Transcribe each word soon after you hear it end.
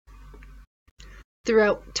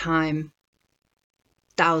Throughout time,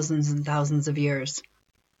 thousands and thousands of years,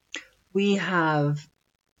 we have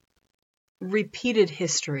repeated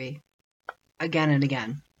history again and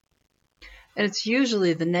again. And it's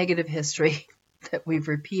usually the negative history that we've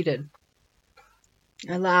repeated.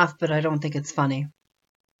 I laugh, but I don't think it's funny.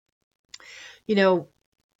 You know,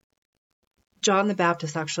 John the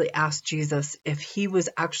Baptist actually asked Jesus if he was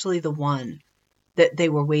actually the one that they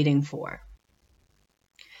were waiting for.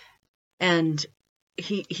 And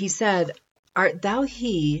he said, "Art thou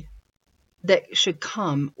he that should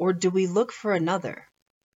come, or do we look for another?"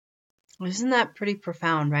 Isn't that pretty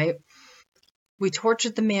profound, right? We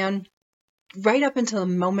tortured the man right up until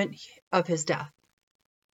the moment of his death.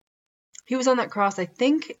 He was on that cross, I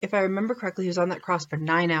think, if I remember correctly, he was on that cross for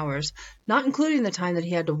 9 hours, not including the time that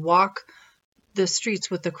he had to walk the streets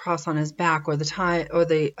with the cross on his back, or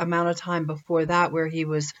the amount of time before that where he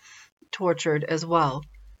was tortured as well.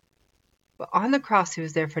 But on the cross, he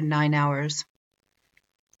was there for 9 hours.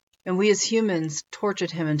 And we as humans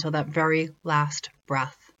tortured him until that very last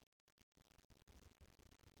breath.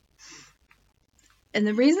 And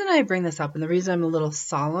the reason I bring this up, and the reason I'm a little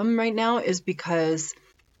solemn right now, is because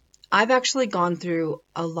I've actually gone through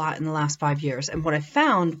a lot in the last 5 years. And what I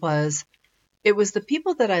found was it was the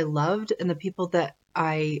people that I loved and the people that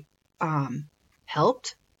I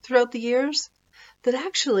helped throughout the years that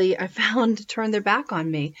actually I found turned their back on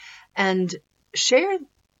me and shared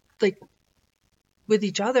with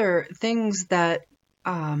each other things that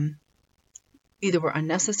either were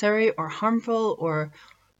unnecessary or harmful, or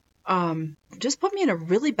just put me in a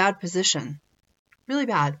really bad position. Really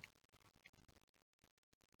bad.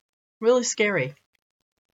 Really scary.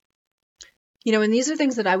 And these are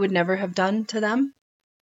things that I would never have done to them.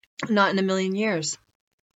 Not in a million years.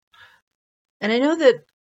 And I know that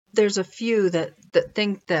there's a few that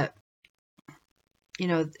think that,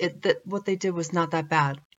 that what they did was not that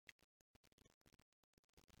bad.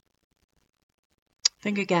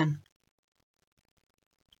 Think again.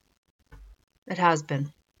 It has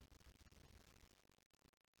been.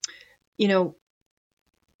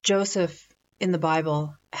 Joseph in the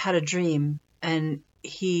Bible had a dream, and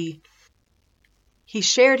he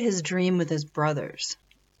shared his dream with his brothers.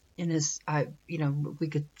 In his, we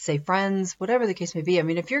could say friends, whatever the case may be. I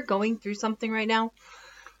mean, if you're going through something right now,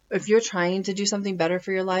 if you're trying to do something better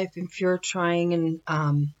for your life, if you're trying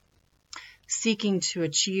and seeking to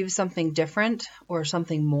achieve something different or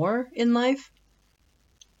something more in life,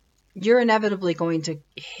 you're inevitably going to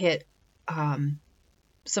hit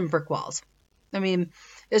some brick walls. I mean,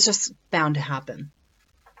 it's just bound to happen.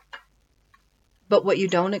 But what you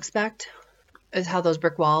don't expect is how those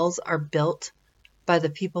brick walls are built by the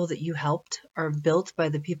people that you helped, are built by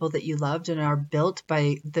the people that you loved, and are built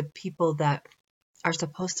by the people that are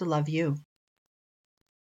supposed to love you.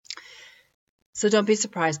 So don't be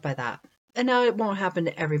surprised by that. And now it won't happen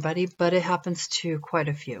to everybody, but it happens to quite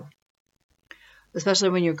a few,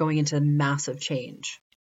 especially when you're going into massive change.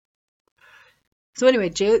 So anyway,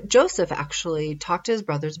 Joseph actually talked to his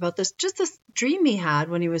brothers about this dream he had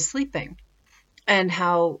when he was sleeping, and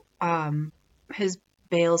how his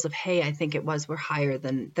bales of hay, I think it was, were higher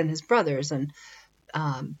than his brothers, and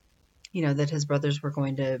that his brothers were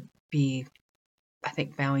going to be, I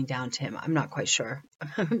think, bowing down to him. I'm not quite sure.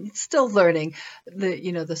 I'm still learning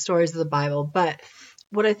the stories of the Bible. But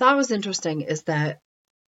what I thought was interesting is that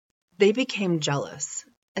they became jealous,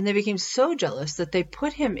 and they became so jealous that they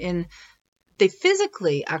put him in. They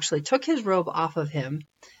physically actually took his robe off of him,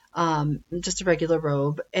 just a regular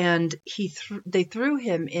robe, and they threw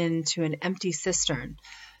him into an empty cistern,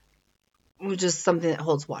 which is something that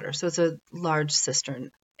holds water. So it's a large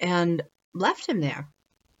cistern, and left him there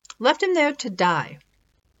to die,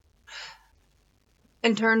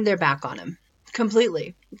 and turned their back on him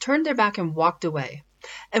completely, turned their back and walked away.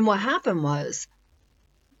 And what happened was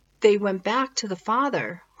they went back to the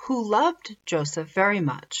father, who loved Joseph very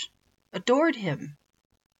much, adored him,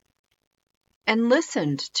 and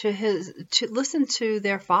listened to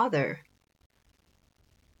their father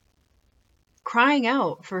crying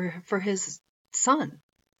out for his son.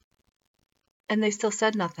 And they still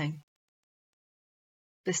said nothing.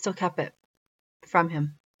 They still kept it from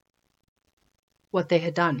him, what they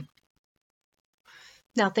had done.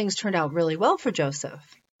 Now things turned out really well for Joseph,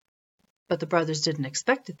 but the brothers didn't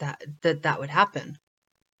expect that would happen.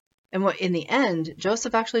 And in the end,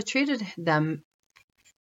 Joseph actually treated them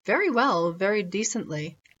very well, very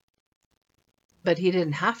decently, but he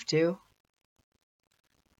didn't have to,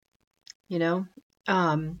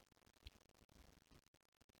 and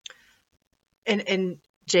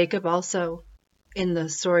Jacob also, in the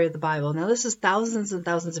story of the Bible. Now this is thousands and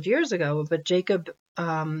thousands of years ago, but Jacob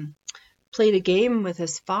played a game with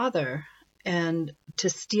his father and to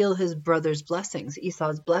steal his brother's blessings,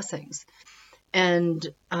 Esau's blessings. And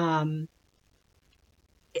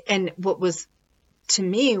what was to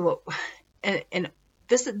me, and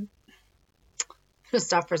this is, I'm gonna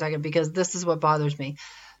stop for a second because this is what bothers me.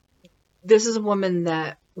 This is a woman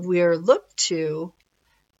that we're looked to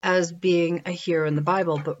as being a hero in the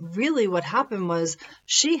Bible, but really what happened was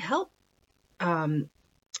she helped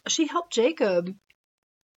Jacob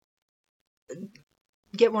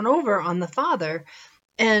get one over on the father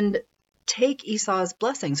and take Esau's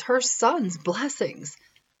blessings, her son's blessings,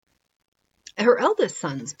 her eldest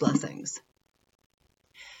son's blessings.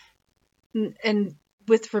 And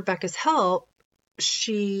with Rebecca's help,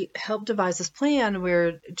 she helped devise this plan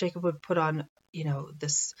where Jacob would put on,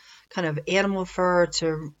 this kind of animal fur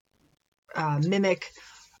to mimic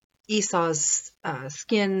Esau's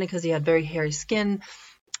skin because he had very hairy skin,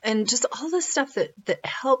 and just all this stuff that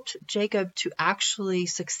helped Jacob to actually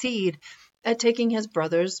succeed at taking his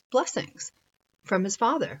brother's blessings from his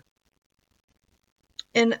father.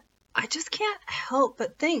 And I just can't help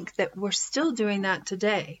but think that we're still doing that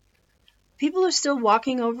today. People are still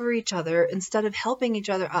walking over each other instead of helping each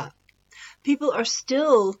other up. People are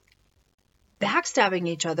still backstabbing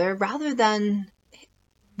each other rather than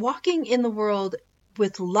walking in the world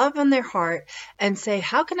with love on their heart and say,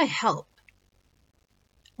 how can I help?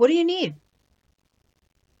 What do you need?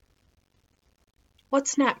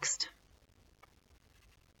 What's next?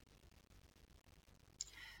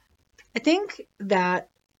 I think that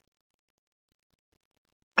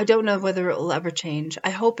I don't know whether it will ever change. I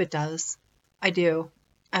hope it does. I do.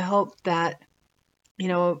 I hope that,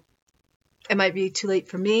 it might be too late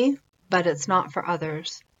for me, but it's not for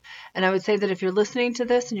others. And I would say that if you're listening to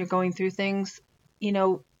this and you're going through things,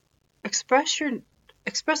 express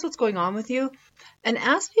what's going on with you and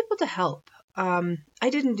ask people to help. I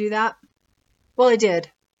didn't do that. Well, I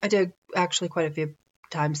did. I did actually quite a few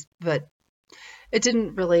times, but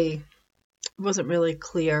it wasn't really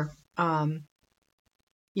clear. And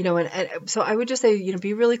so I would just say,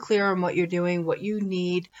 be really clear on what you're doing, what you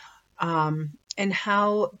need, and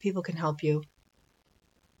how people can help you.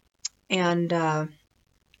 And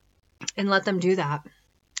let them do that.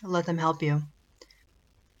 Let them help you.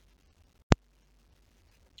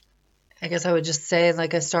 I guess I would just say,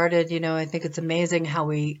 like I started, I think it's amazing how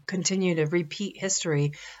we continue to repeat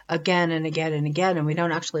history again and again and again, and we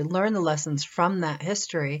don't actually learn the lessons from that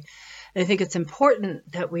history. And I think it's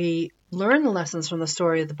important that we learn the lessons from the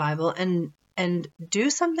story of the Bible and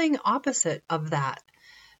do something opposite of that.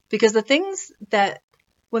 Because the things that,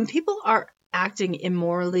 when people are acting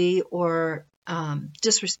immorally or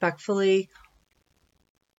disrespectfully,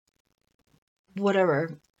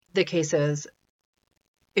 whatever the case is,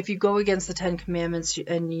 if you go against the 10 Commandments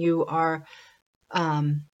and you are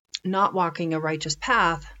not walking a righteous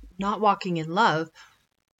path, not walking in love,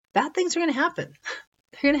 bad things are going to happen.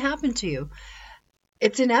 They're going to happen to you.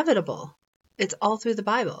 It's inevitable. It's all through the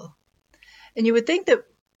Bible. And you would think that,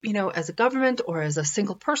 as a government or as a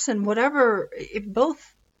single person, whatever, it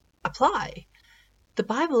both apply. The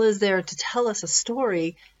Bible is there to tell us a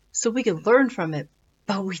story so we can learn from it,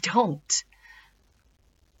 but we don't.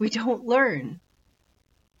 We don't learn.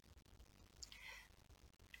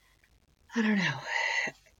 I don't know.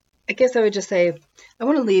 I guess I would just say, I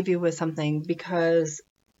want to leave you with something, because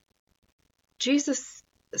Jesus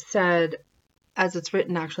said, as it's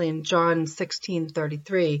written actually in John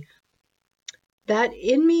 16:33, that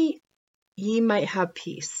in me ye might have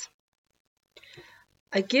peace.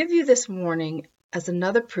 I give you this warning as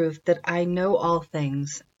another proof that I know all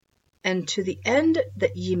things, and to the end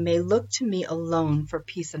that ye may look to me alone for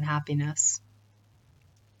peace and happiness.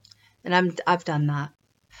 And I've done that.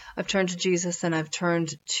 I've turned to Jesus and I've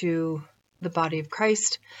turned to the body of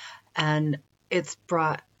Christ, and it's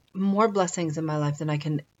brought more blessings in my life than I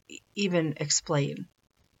can even explain,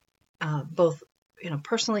 both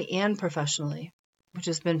personally and professionally, which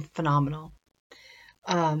has been phenomenal.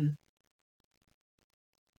 I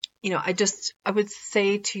would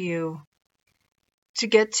say to you to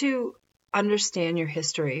get to understand your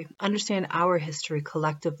history, understand our history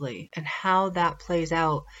collectively, and how that plays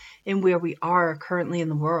out in where we are currently in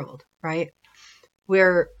the world, right?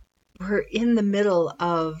 Where we're in the middle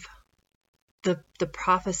of the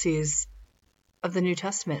prophecies of the New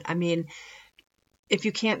Testament. I mean, if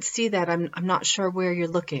you can't see that, I'm not sure where you're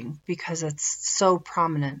looking, because it's so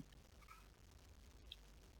prominent.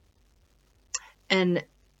 And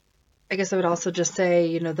I guess I would also just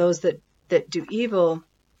say, those that do evil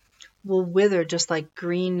will wither just like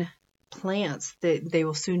green plants. They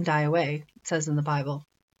will soon die away, it says in the Bible.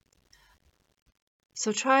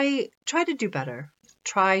 So try to do better.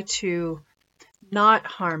 try to not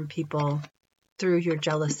harm people through your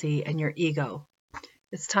jealousy and your ego.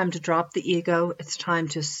 It's time to drop the ego. It's time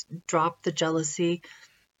to drop the jealousy.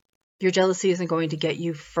 Your jealousy isn't going to get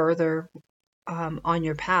you further on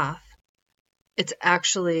your path. It's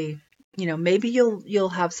actually, maybe you'll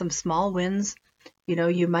have some small wins.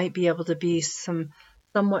 You might be able to be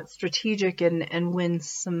somewhat strategic and win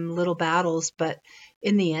some little battles, but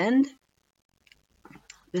in the end,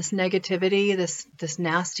 this negativity, this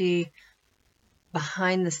nasty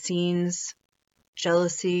behind the scenes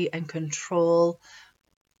jealousy and control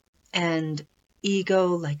and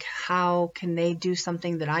ego, like how can they do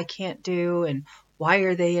something that I can't do, and why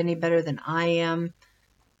are they any better than I am?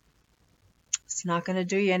 It's not going to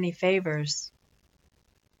do you any favors.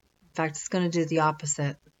 In fact, it's going to do the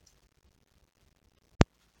opposite.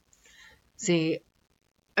 See,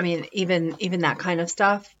 I mean, even that kind of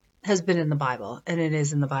stuff has been in the Bible, and it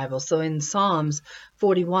is in the Bible. So in Psalms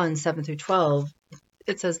 41, 7 through 12,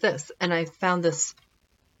 it says this, and I found this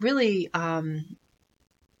really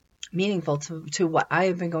meaningful to what I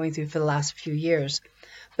have been going through for the last few years.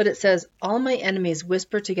 But it says, all my enemies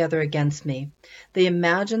whisper together against me. They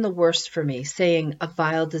imagine the worst for me, saying a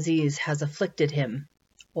vile disease has afflicted him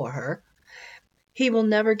or her. He will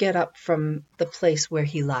never get up from the place where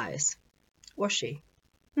he lies, or she.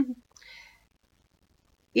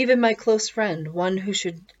 Even my close friend, one who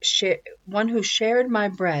shared my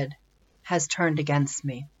bread, has turned against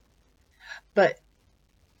me. But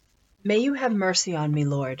may you have mercy on me,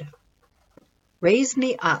 Lord. Raise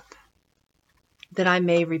me up, that I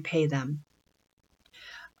may repay them.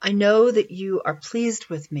 I know that you are pleased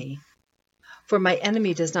with me, for my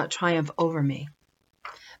enemy does not triumph over me.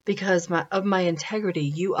 Because of my integrity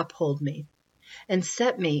you uphold me, and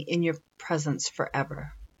set me in your presence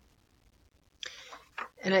forever.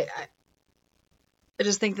 And I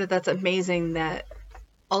just think that that's amazing, that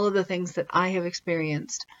all of the things that I have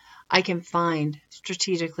experienced, I can find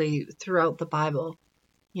strategically throughout the Bible,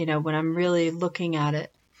 when I'm really looking at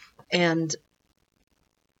it. And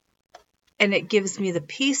it gives me the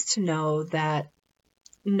peace to know that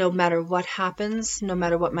no matter what happens, no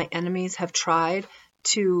matter what my enemies have tried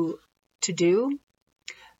to do,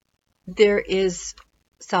 there is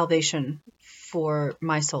salvation for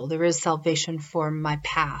my soul. There is salvation for my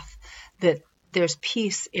path, that there's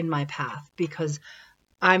peace in my path because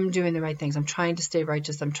I'm doing the right things. I'm trying to stay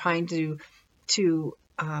righteous. I'm trying to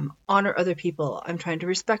honor other people. I'm trying to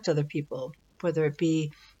respect other people, whether it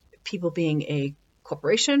be people being a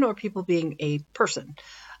corporation or people being a person.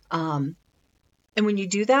 And when you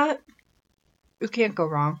do that, you can't go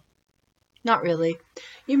wrong. Not really.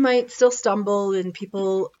 You might still stumble, and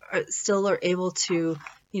people still are able to,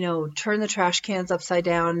 turn the trash cans upside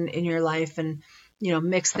down in your life and,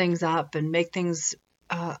 mix things up and make things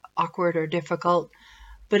awkward or difficult.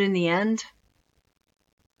 But in the end,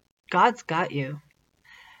 God's got you.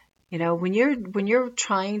 When you're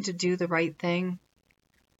trying to do the right thing,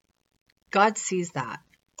 God sees that.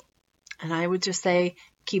 And I would just say,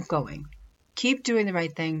 keep going. Keep doing the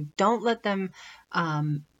right thing. Don't let them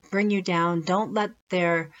bring you down. Don't let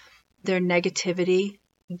their negativity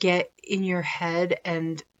get in your head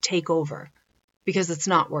and take over, because it's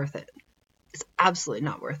not worth it. It's absolutely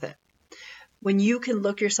not worth it. When you can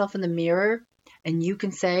look yourself in the mirror and you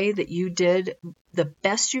can say that you did the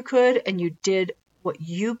best you could and you did what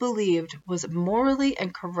you believed was morally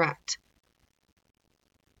and correct,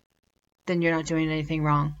 then you're not doing anything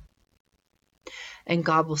wrong. And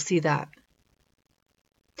God will see that.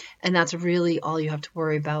 And that's really all you have to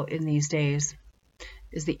worry about in these days,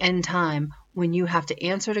 is the end time when you have to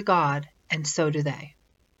answer to God, and so do they.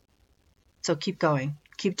 So keep going.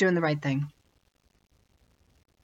 Keep doing the right thing.